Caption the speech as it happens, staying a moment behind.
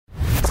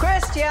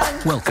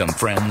Christian. Welcome,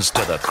 friends,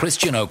 to the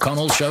Christian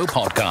O'Connell Show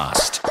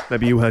podcast.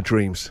 Maybe you had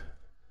dreams.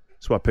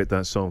 That's why I picked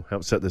that song.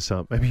 Help set this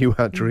up. Maybe you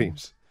had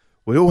dreams.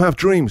 We all have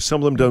dreams.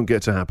 Some of them don't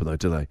get to happen, though,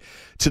 do they?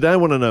 Today, I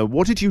want to know,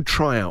 what did you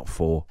try out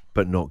for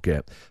but not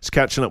get? I was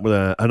catching up with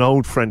an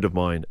old friend of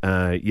mine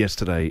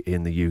yesterday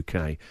in the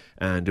UK,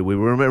 and we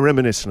were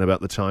reminiscing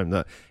about the time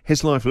that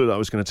his life looked like it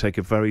was going to take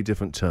a very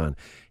different turn.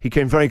 He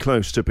came very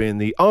close to being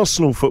the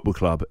Arsenal Football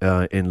Club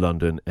in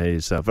London,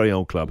 is a very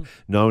old club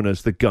known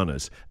as the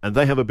Gunners, and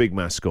they have a big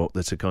mascot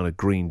that's a kind of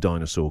green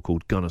dinosaur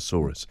called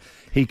Gunnosaurus.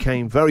 He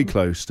came very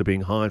close to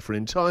being hired for an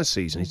entire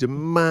season. He's a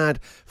mad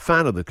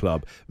fan of the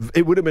club.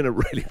 It would have been a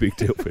really big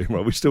deal for him,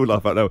 right? We still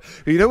laugh out loud.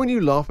 You know when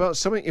you laugh about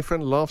something, your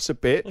friend laughs a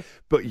bit,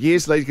 but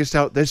years later gets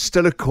out, there's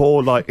still a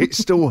core, like it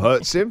still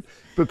hurts him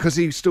because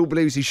he still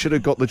believes he should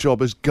have got the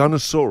job as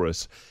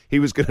Gunnosaurus. He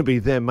was going to be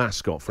their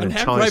mascot for an entire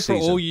season. And how great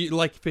for all you,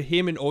 like for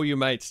him and all your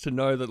mates to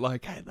know that,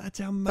 like, hey,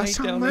 that's our mate. That's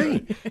our down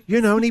mate. there.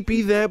 You know, and he'd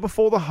be there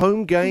before the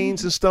home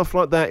games and stuff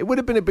like that. It would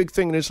have been a big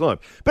thing in his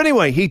life. But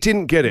anyway, he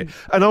didn't get it.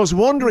 And I was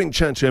wondering,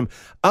 chat to him,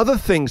 other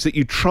things that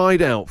you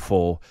tried out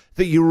for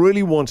that you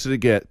really wanted to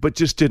get but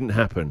just didn't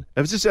happen.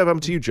 Has this ever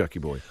happened to you, Jackie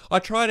boy? I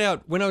tried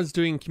out when I was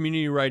doing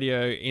community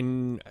radio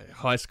in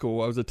high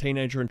school. I was a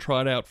teenager and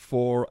tried out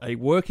for a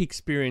work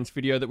experience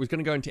video that was going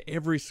to go into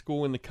every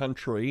school in the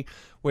country,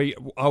 where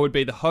I would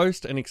be the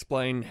host and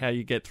explain how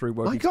you get through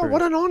work experience. My God,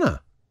 what an honour.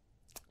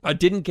 I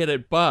didn't get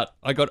it, but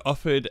I got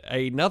offered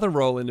another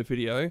role in the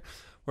video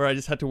where I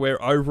just had to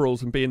wear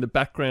overalls and be in the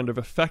background of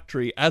a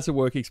factory as a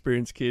work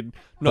experience kid,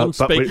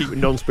 non-speaking.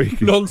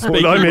 Non-speaking.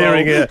 Non-speaking. Well, I'm role.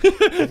 hearing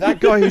it. That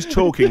guy who's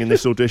talking in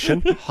this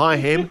audition, hire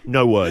him,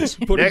 no words.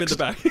 Put Next.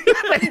 him in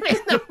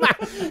the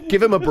back.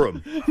 Give him a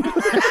broom.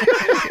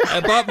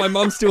 But my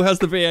mum still has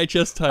the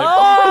VHS tape.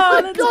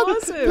 Oh, that's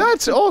awesome.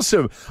 That's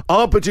awesome.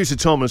 Our producer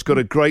Tom has got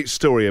a great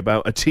story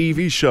about a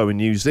TV show in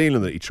New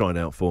Zealand that he tried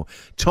out for.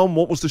 Tom,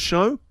 what was the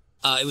show?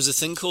 It was a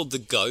thing called The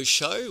Go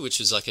Show, which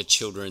was like a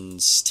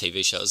children's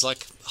TV show. It was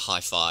like High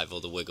Five or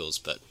The Wiggles,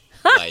 but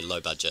way low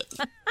budget.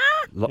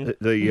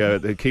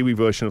 The Kiwi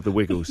version of The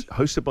Wiggles,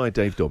 hosted by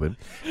Dave Dobbin.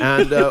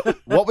 And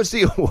what was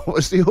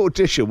the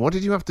audition? What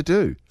did you have to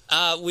do?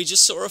 We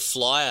just saw a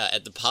flyer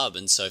at the pub,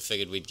 and so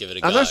figured we'd give it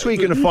a go. And that's where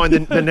you're going to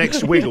find the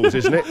next Wiggles,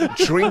 isn't it?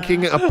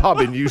 Drinking at a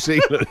pub in New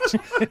Zealand.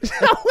 Is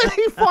that where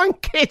you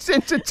find kids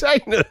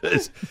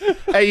entertainers?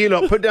 Hey, you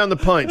lot, put down the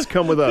pints.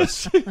 Come with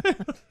us.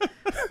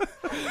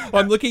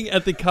 I'm looking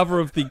at the cover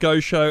of The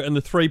Go Show and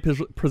the three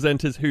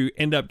presenters who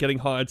end up getting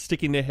hired,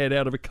 sticking their head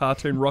out of a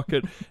cartoon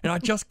rocket. And I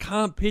just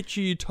can't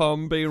picture you,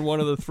 Tom, being one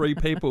of the three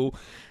people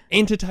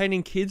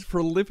entertaining kids for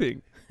a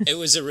living. It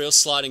was a real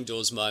sliding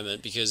doors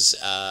moment because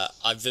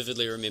I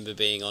vividly remember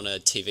being on a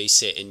TV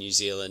set in New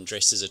Zealand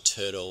dressed as a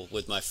turtle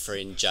with my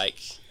friend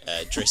Jake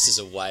dressed as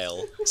a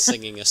whale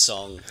singing a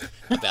song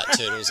about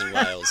turtles and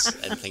whales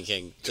and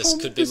thinking, this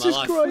could be my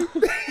life.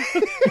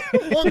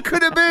 Great. What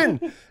could have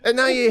been? And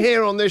now you're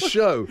here on this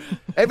show.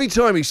 Every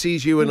time he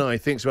sees you and I,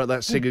 thinks about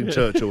that singing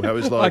turtle, how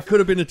his life... I could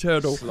have been a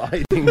turtle.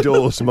 Sliding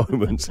doors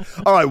moments.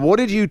 All right, what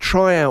did you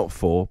try out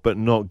for but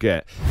not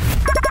get?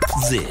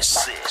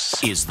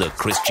 This is the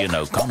Christian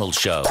O'Connell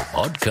Show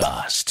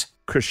podcast.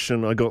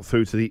 Christian, I got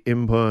through to the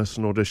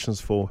in-person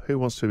auditions for Who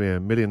Wants to Be a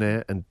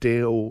Millionaire and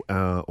Deal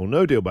or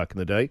No Deal back in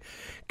the day.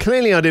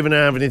 Clearly, I didn't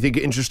have anything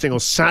interesting or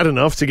sad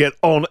enough to get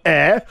on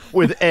air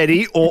with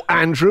Eddie or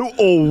Andrew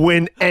or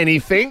win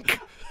anything.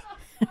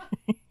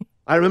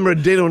 I remember a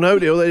Deal or No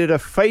Deal, they did a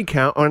fake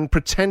out and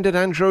pretended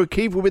Andrew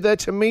O'Keefe would be there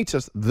to meet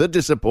us. The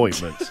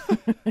disappointment.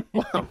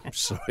 Well, I'm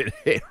sorry to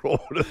hear all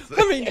of this.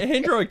 I mean,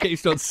 Andrew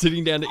O'Keefe's not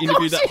sitting down to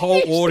interview that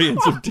whole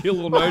audience of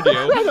Deal or No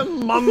Deal.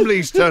 The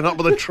Mumblies turn up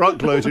with a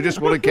truckload who just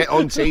want to get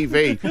on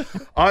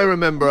TV. I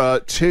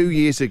remember 2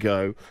 years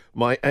ago,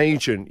 my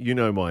agent, you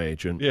know my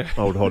agent, yeah.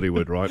 Old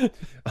Hollywood, right?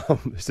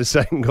 It's the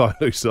same guy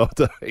who looks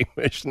after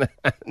Hamish and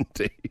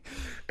Andy.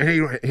 And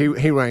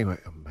he rang me,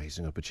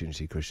 amazing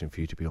opportunity, Christian, for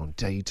you to be on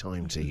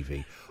daytime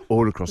TV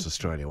all across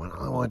Australia. I went,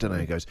 I don't know.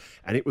 He goes,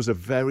 and it was a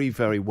very,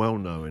 very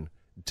well-known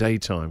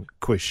daytime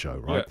quiz show,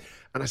 right? Yeah.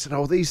 And I said,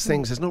 these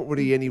things, there's not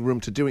really any room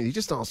to do it. You're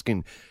just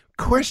asking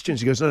questions.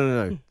 He goes,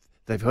 no.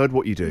 They've heard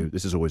what you do.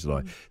 This is always a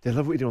lie. They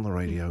love what you do on the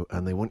radio,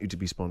 and they want you to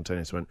be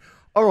spontaneous. I went,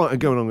 all right, I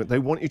go along. They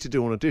want you to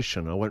do an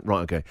audition. I went,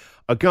 right, okay.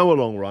 I go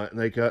along, right, and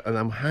they go, and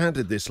I'm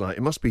handed this, like,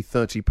 it must be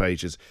 30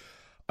 pages,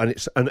 and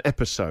it's an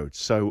episode.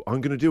 So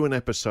I'm going to do an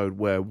episode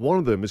where one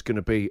of them is going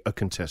to be a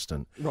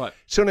contestant. Right.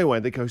 So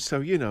anyway, they go,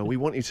 we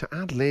want you to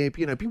ad-lib,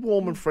 be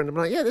warm and friendly. I'm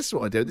like, yeah, this is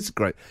what I do. This is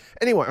great.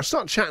 Anyway, I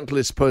start chatting to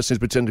this person who's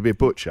pretending to be a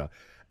butcher,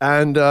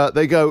 and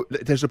they go,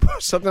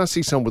 suddenly I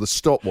see someone with a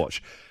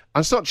stopwatch.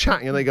 I start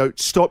chatting and they go,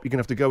 stop, you're going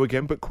to have to go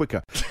again, but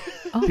quicker.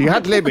 The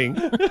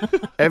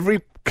ad-libbing,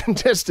 every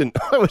contestant,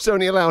 I was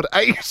only allowed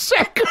 8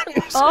 seconds.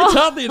 It's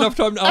hardly enough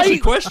time to ask a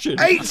question.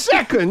 8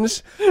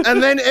 seconds,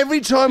 and then every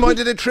time I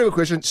did a trivia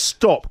question,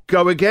 stop,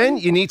 go again,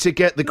 you need to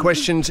get the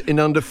questions in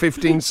under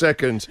 15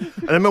 seconds.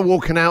 And I remember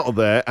walking out of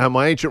there, and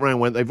my agent ran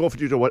and went, they've offered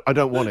you I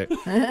don't want it.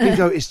 He'd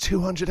go, it's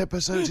 200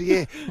 episodes a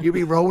year, you'll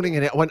be rolling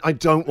in it. I went, I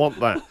don't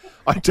want that.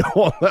 I don't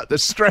want that, the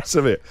stress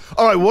of it.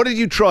 All right, what did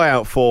you try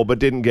out for but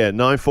didn't get?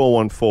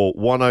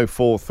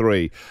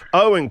 9414-1043.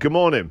 Owen, good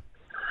morning.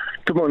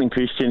 Good morning,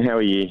 Christian. How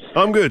are you?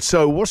 I'm good.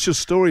 So what's your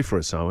story for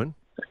us, Owen?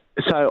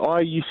 So I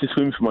used to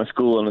swim for my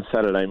school on a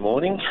Saturday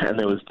morning, and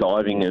there was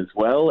diving as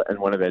well, and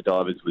one of our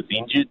divers was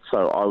injured,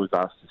 so I was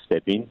asked to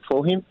step in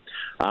for him.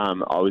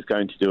 I was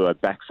going to do a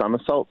back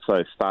somersault,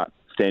 so start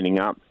standing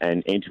up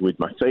and enter with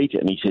my feet,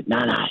 and he said, no,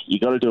 you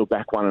got to do a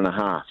back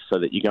 1.5 so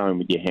that you go in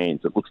with your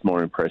hands. It looks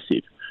more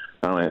impressive.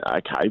 And I went,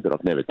 okay, but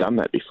I've never done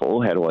that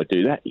before. How do I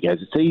do that? He goes,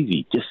 it's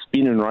easy. Just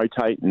spin and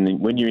rotate, and then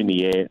when you're in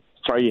the air,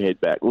 throw your head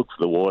back, look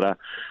for the water,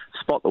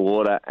 spot the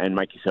water, and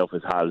make yourself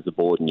as hard as the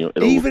board. And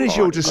even as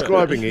you're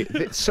describing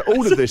it,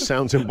 all of this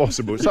sounds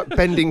impossible. It's like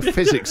bending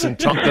physics and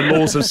the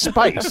laws of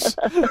space.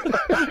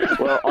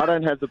 Well, I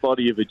don't have the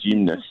body of a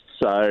gymnast,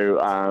 so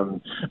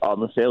I'm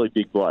a fairly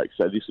big bloke,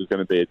 so this was going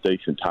to be a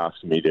decent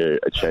task for me to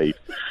achieve.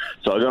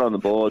 So I got on the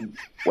board,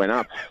 went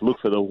up,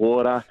 looked for the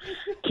water,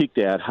 kicked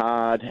out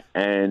hard,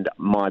 and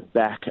my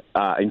back,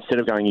 instead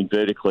of going in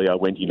vertically, I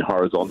went in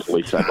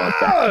horizontally, so my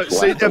back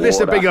see, I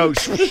missed a big old...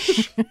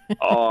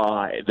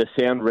 the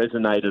sound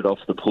resonated off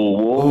the pool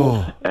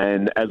wall,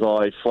 and as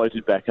I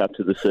floated back up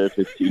to the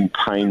surface in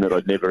pain that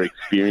I'd never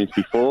experienced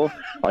before,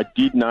 I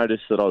did notice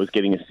that I was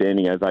getting a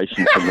standing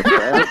ovation from the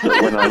crowd,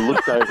 but when I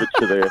looked over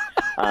to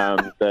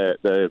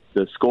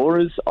the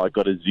scorers, I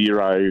got a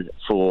 0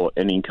 for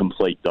an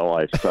incomplete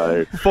dive,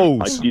 so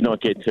Fools. I did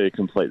not get to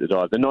complete the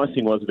dive. The nice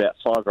thing was about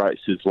 5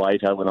 races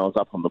later, when I was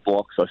up on the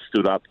blocks, I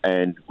stood up,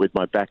 and with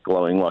my back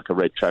glowing like a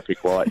red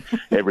traffic light,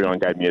 everyone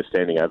gave me a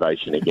standing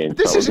ovation again.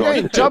 This So is it was nice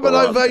again to double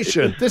circle up.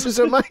 ovation. This is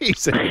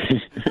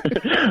amazing.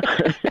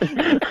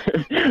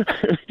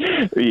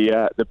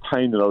 The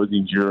pain that I was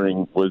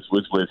enduring was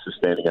worth the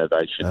standing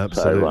ovation.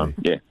 Absolutely.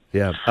 So,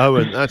 Yeah.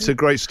 Owen, that's a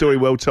great story.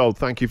 Well told.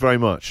 Thank you very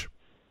much.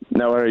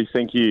 no worries.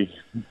 Thank you.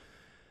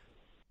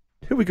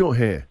 Who we got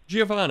here?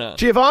 Giovanna.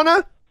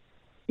 Giovanna?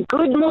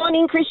 Good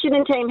morning, Christian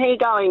and team. How you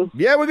going?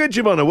 Yeah, we're good,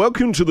 Giovanna.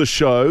 Welcome to the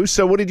show.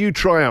 So what did you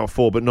try out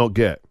for but not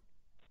get?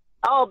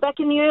 Oh, back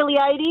in the early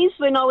 80s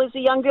when I was a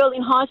young girl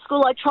in high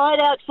school, I tried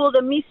out for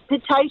the Miss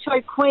Potato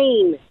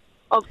Queen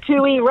of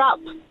Cooey Rup.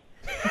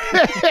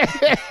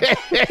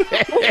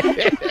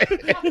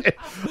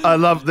 I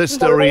love this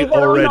story Believe it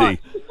or already. not.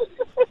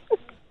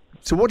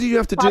 So what do you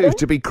have to do Pardon?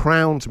 to be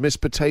crowned Miss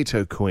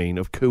Potato Queen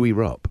of Cooey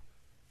Rup?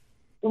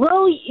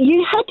 Well,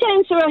 you had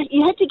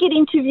to get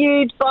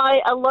interviewed by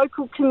a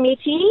local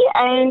committee,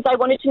 and they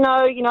wanted to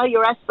know,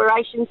 your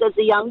aspirations as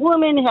a young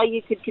woman, how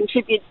you could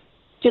contribute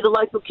to the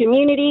local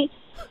community.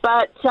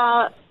 But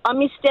I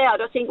missed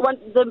out. I think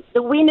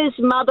the winner's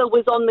mother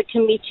was on the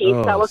committee,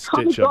 Oh, so I kind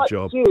of stitch-up got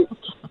job.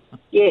 duped.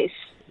 Yes.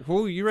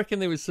 Oh, you reckon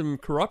there was some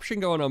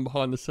corruption going on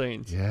behind the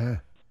scenes? Yeah.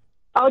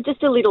 Oh,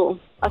 just a little,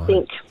 I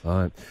think.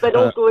 Fine. But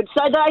all good.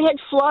 So they had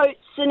floats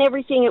and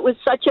everything. It was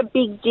such a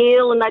big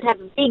deal, and they'd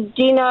have a big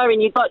dinner, and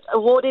you got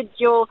awarded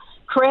your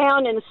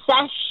crown and a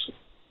sash. It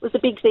was a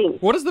big thing.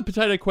 What does the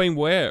Potato Queen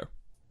wear?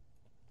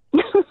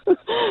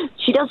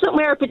 She doesn't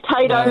wear a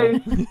potato.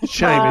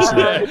 Shame, isn't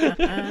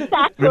it?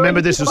 sack or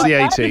Remember, this was the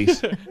anything like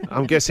that. 80s.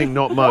 I'm guessing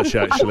not much,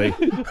 actually.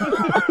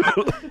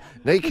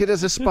 Naked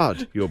as a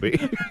spud, you'll be.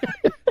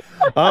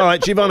 All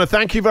right, Giovanna,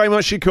 thank you very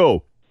much for your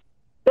call.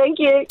 Thank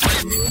you.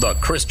 The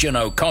Christian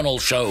O'Connell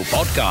Show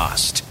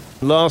podcast.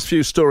 Last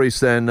few stories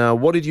then.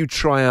 What did you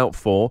try out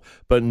for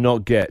but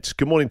not get?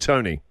 Good morning,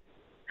 Tony.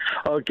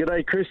 Oh,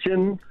 g'day,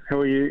 Christian. How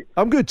are you?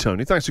 I'm good,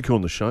 Tony. Thanks for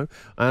calling the show.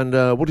 And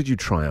what did you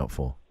try out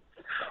for?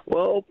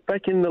 Well,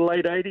 back in the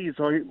late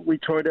 80s, we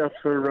tried out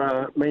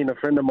for, me and a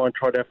friend of mine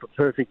tried out for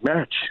Perfect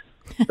Match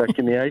back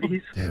in the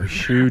 80s. They were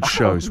huge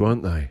shows,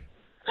 weren't they?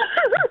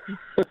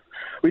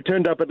 We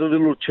turned up at a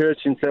little church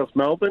in South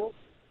Melbourne.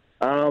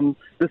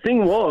 The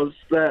thing was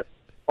that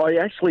I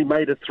actually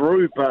made it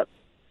through, but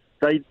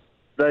they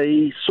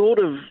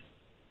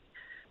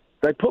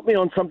put me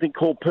on something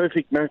called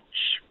Perfect Match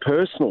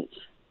Personals,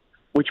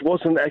 which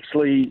wasn't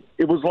actually,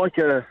 it was like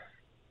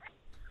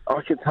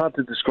it's hard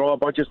to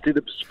describe. I just did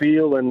a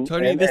spiel and...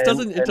 Tony, and, this and-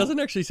 doesn't. and- It doesn't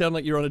actually sound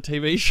like you're on a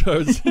TV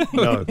show.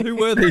 No. Who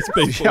were these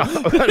people? Yeah,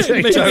 I was gonna say,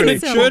 Meeting Tony, in a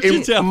church in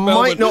it South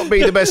might Melbourne. not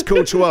be the best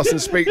call to us and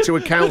speak to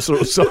a counsellor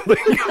or something.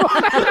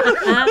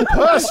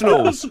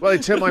 Personals. Well, they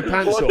took my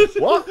pants off.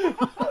 What?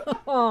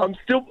 I'm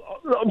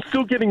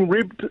still getting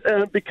ribbed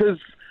because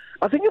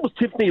I think it was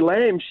Tiffany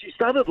Lamb. She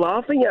started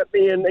laughing at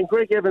me, and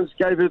Greg Evans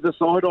gave her the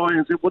side eye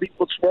and said,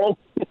 "What's wrong?"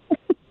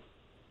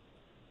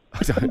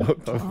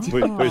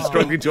 We're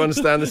struggling to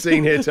understand the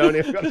scene here, Tony.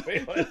 I've got to be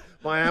honest.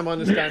 I am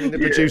understanding the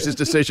producer's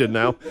decision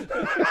now.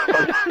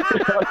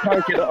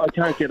 I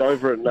can't get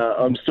over it. No,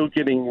 I'm still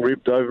getting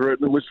ribbed over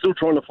it, and we're still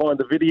trying to find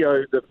the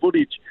video, the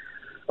footage.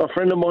 A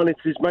friend of mine, it's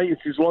his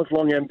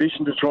lifelong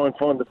ambition to try and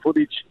find the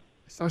footage.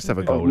 It's nice to have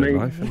a of goal me. in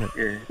life, isn't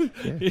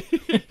it?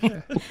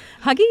 Yeah.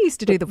 Huggy used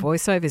to do the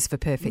voiceovers for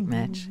Perfect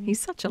Match.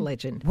 He's such a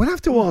legend. We'll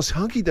have to ask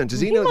Huggy then.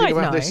 Does he He know anything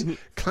might about this know.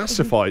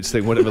 classifieds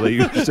thing, whatever they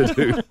used to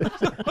do?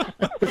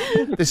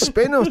 The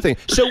spin-off thing.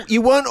 So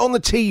you weren't on the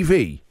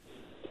TV?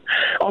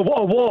 I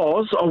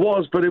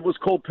was, but it was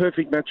called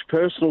Perfect Match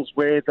Personals,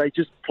 where they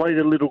just played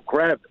a little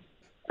grab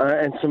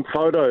and some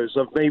photos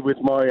of me with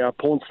my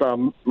porn star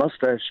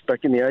mustache back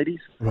in the 80s.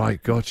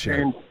 Right, gotcha.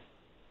 And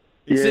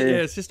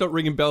It's just not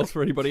ringing bells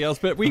for anybody else,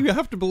 but we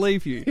have to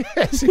believe you.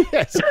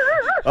 yes.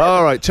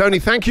 All right, Tony,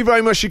 thank you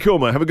very much for your call,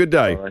 mate. Have a good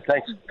day. All right,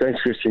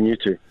 thanks, Christian. You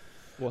too.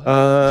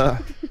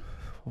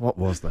 What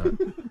was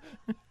that?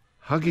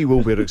 Huggy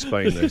will be able to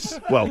explain this.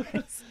 Well,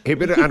 he'll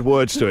be able to add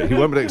words to it. He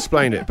won't be able to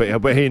explain it,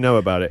 but he know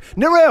about it.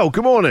 Narelle,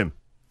 good morning.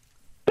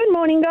 Good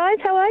morning, guys.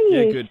 How are you?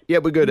 Yeah, good. Yeah,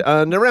 we're good.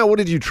 Narelle, what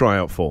did you try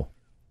out for?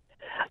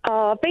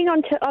 I've been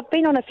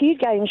on a few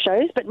game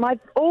shows, but my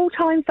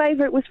all-time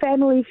favourite was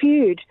Family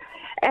Feud.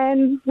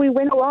 And we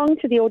went along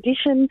to the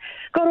audition,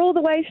 got all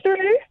the way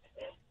through,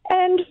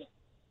 and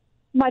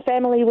my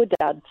family were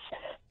duds.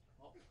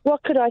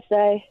 What could I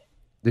say?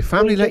 The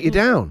family let you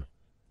down?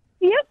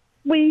 Yep.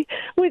 They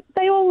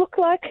all look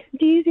like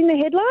deers in the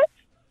headlights.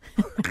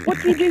 What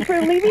do you do for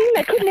a living?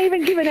 They couldn't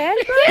even give an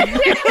answer.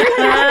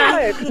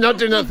 Not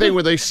doing that thing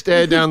where they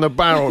stare down the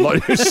barrel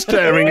like you're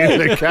staring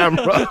into the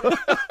camera. Oh,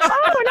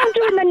 and I'm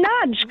doing the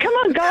nudge. Come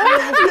on,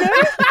 guys. You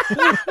know?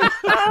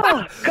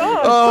 Oh,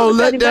 God. Oh,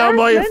 let down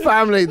my embarrassment.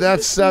 family.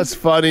 That's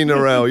funny,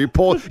 Narelle.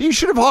 You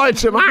should have hired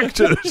some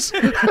actors. Oh,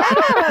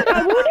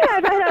 I would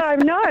have had I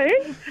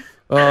known.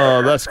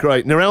 Oh, that's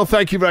great. Narelle,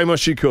 thank you very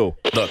much for your call.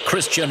 The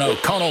Christian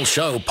O'Connell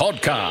Show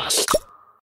podcast.